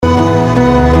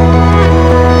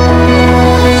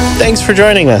Thanks for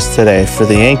joining us today for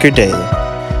the Anchor Daily.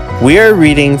 We are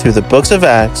reading through the books of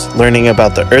Acts, learning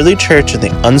about the early church and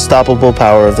the unstoppable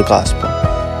power of the gospel.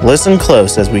 Listen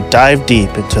close as we dive deep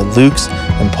into Luke's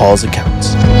and Paul's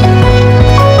accounts.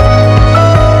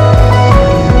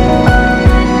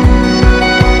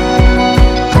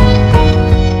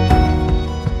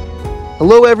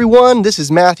 Hello everyone, this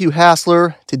is Matthew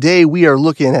Hassler. Today we are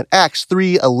looking at Acts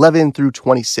 3:11 through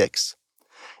 26.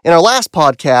 In our last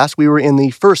podcast, we were in the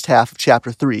first half of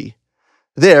chapter 3.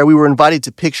 There, we were invited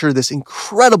to picture this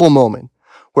incredible moment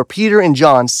where Peter and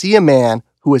John see a man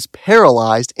who is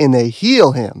paralyzed and they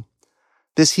heal him.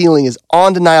 This healing is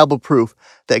undeniable proof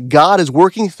that God is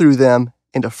working through them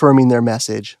and affirming their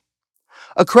message.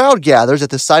 A crowd gathers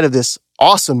at the sight of this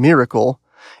awesome miracle,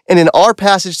 and in our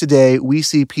passage today, we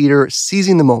see Peter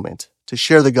seizing the moment to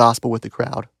share the gospel with the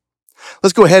crowd.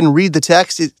 Let's go ahead and read the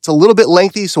text. It's a little bit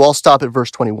lengthy, so I'll stop at verse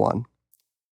 21.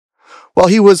 While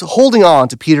he was holding on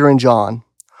to Peter and John,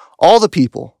 all the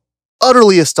people,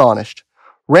 utterly astonished,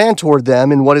 ran toward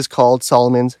them in what is called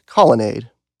Solomon's colonnade.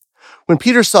 When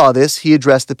Peter saw this, he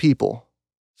addressed the people.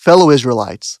 "Fellow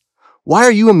Israelites, why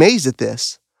are you amazed at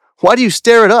this? Why do you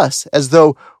stare at us as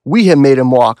though we had made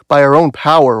him walk by our own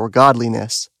power or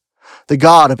godliness? The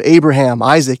God of Abraham,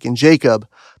 Isaac, and Jacob,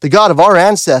 the God of our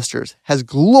ancestors, has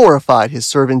glorified his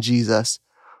servant Jesus,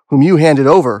 whom you handed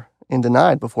over and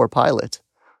denied before Pilate,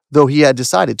 though he had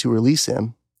decided to release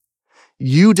him.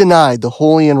 You denied the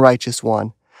holy and righteous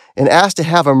one and asked to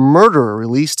have a murderer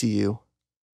released to you.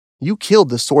 You killed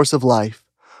the source of life,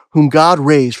 whom God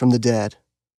raised from the dead.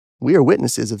 We are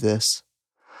witnesses of this.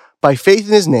 By faith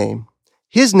in his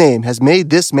name has made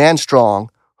this man strong,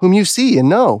 whom you see and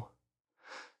know.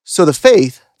 So the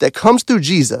faith that comes through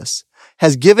Jesus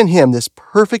has given him this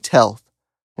perfect health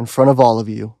in front of all of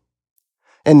you.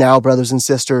 And now, brothers and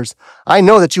sisters, I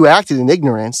know that you acted in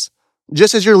ignorance,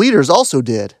 just as your leaders also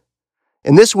did.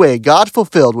 In this way, God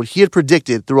fulfilled what he had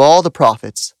predicted through all the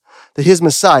prophets, that his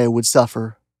Messiah would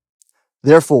suffer.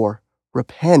 Therefore,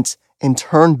 repent and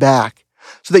turn back,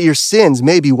 so that your sins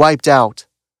may be wiped out.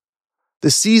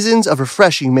 The seasons of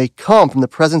refreshing may come from the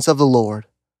presence of the Lord,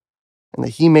 and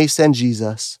that he may send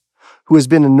Jesus, who has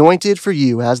been anointed for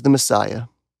you as the Messiah.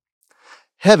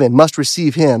 Heaven must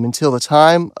receive him until the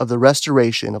time of the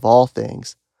restoration of all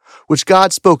things, which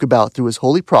God spoke about through his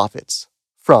holy prophets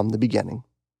from the beginning."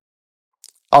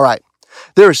 All right,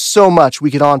 there is so much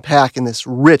we could unpack in this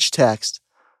rich text,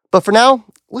 but for now,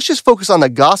 let's just focus on the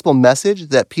gospel message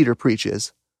that Peter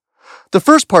preaches. The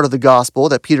first part of the gospel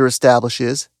that Peter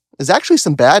establishes is actually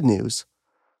some bad news.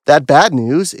 That bad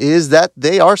news is that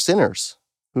they are sinners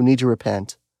who need to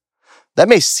repent. That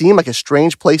may seem like a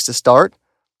strange place to start,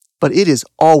 but it is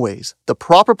always the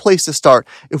proper place to start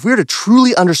if we are to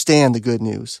truly understand the good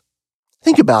news.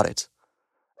 Think about it.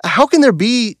 How can there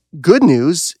be good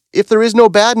news if there is no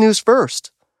bad news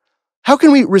first? How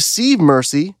can we receive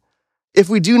mercy if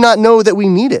we do not know that we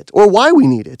need it or why we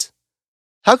need it?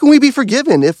 How can we be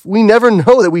forgiven if we never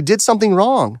know that we did something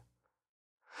wrong?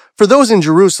 For those in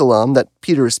Jerusalem that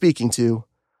Peter is speaking to,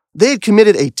 they had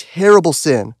committed a terrible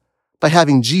sin by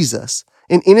having Jesus,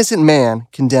 an innocent man,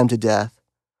 condemned to death.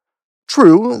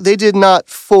 True, they did not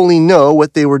fully know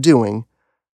what they were doing.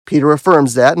 Peter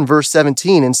affirms that in verse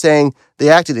 17 in saying they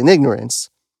acted in ignorance.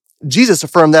 Jesus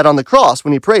affirmed that on the cross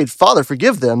when he prayed, "Father,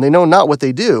 forgive them, they know not what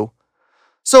they do."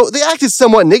 So they acted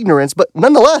somewhat in ignorance, but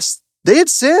nonetheless, they had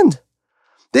sinned.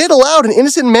 They had allowed an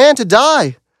innocent man to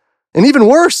die. And even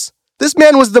worse, this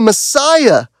man was the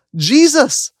Messiah,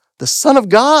 Jesus, the Son of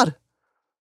God.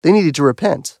 They needed to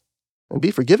repent and be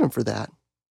forgiven for that.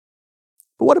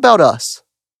 But what about us?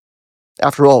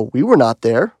 After all, we were not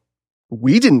there.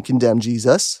 We didn't condemn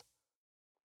Jesus.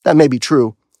 That may be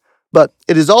true, but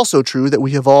it is also true that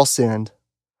we have all sinned.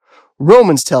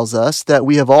 Romans tells us that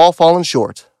we have all fallen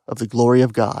short of the glory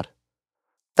of God.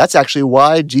 That's actually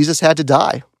why Jesus had to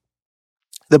die.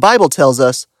 The Bible tells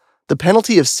us the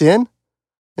penalty of sin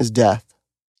is death.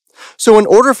 So in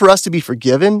order for us to be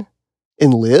forgiven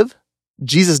and live,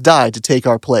 Jesus died to take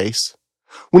our place.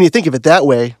 When you think of it that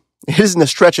way, it isn't a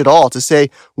stretch at all to say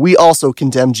we also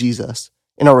condemn Jesus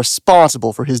and are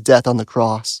responsible for his death on the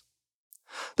cross.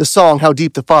 The song, How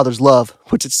Deep the Father's Love,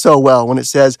 puts it so well when it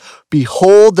says,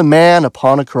 "Behold the man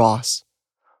upon a cross,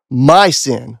 my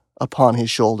sin upon his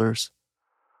shoulders.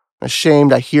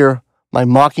 Ashamed, I hear my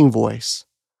mocking voice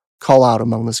call out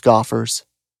among the scoffers.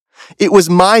 It was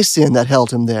my sin that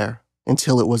held him there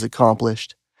until it was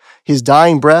accomplished. His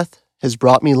dying breath has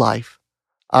brought me life.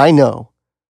 I know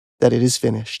that it is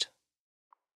finished."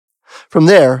 From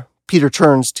there, Peter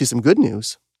turns to some good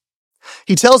news.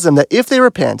 He tells them that if they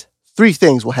repent, three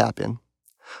things will happen.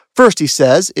 First, he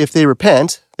says, if they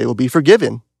repent, they will be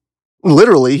forgiven.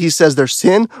 Literally, he says their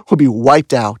sin will be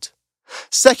wiped out.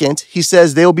 Second, he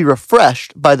says they will be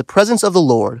refreshed by the presence of the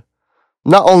Lord.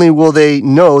 Not only will they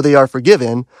know they are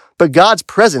forgiven, but God's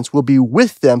presence will be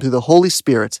with them through the Holy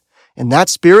Spirit, and that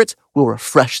Spirit will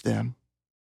refresh them.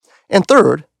 And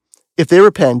third, if they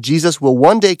repent, Jesus will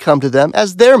one day come to them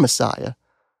as their Messiah,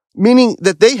 meaning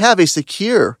that they have a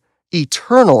secure,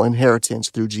 eternal inheritance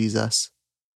through Jesus.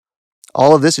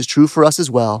 All of this is true for us as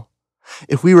well.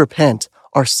 If we repent,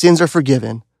 our sins are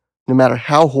forgiven, no matter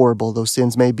how horrible those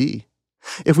sins may be.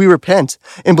 If we repent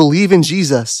and believe in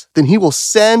Jesus, then he will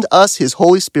send us his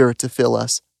Holy Spirit to fill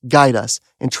us, guide us,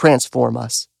 and transform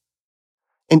us.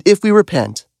 And if we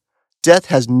repent, death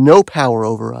has no power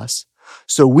over us,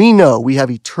 so we know we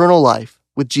have eternal life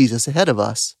with Jesus ahead of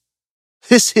us.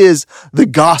 This is the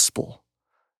gospel,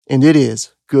 and it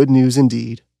is good news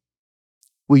indeed.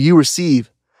 Will you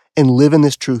receive and live in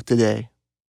this truth today?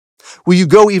 Will you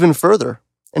go even further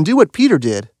and do what Peter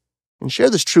did and share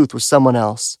this truth with someone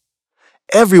else?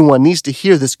 Everyone needs to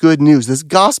hear this good news, this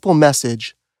gospel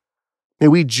message. May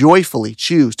we joyfully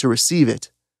choose to receive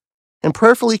it and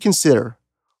prayerfully consider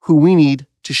who we need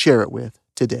to share it with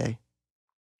today.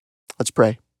 Let's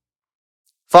pray.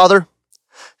 Father,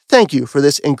 thank you for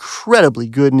this incredibly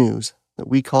good news that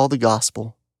we call the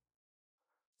gospel.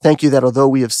 Thank you that although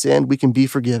we have sinned, we can be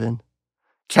forgiven,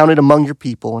 counted among your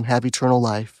people, and have eternal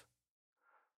life.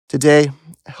 Today,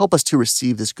 help us to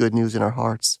receive this good news in our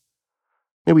hearts.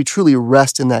 May we truly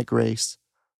rest in that grace,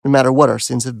 no matter what our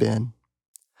sins have been.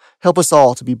 Help us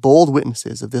all to be bold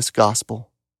witnesses of this gospel.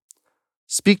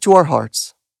 Speak to our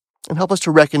hearts, and help us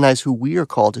to recognize who we are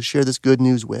called to share this good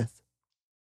news with.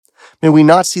 May we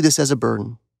not see this as a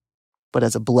burden, but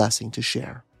as a blessing to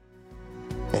share.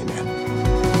 Amen.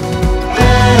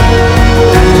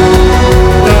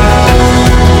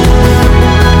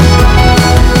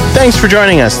 Thanks for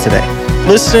joining us today.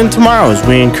 Listen in tomorrow as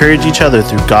we encourage each other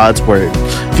through God's Word.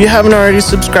 If you haven't already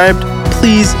subscribed,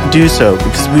 please do so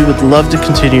because we would love to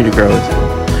continue to grow with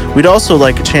you. We'd also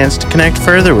like a chance to connect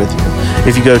further with you.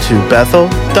 If you go to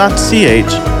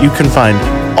bethel.ch, you can find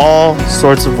all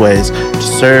sorts of ways to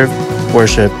serve,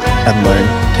 worship, and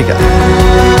learn together.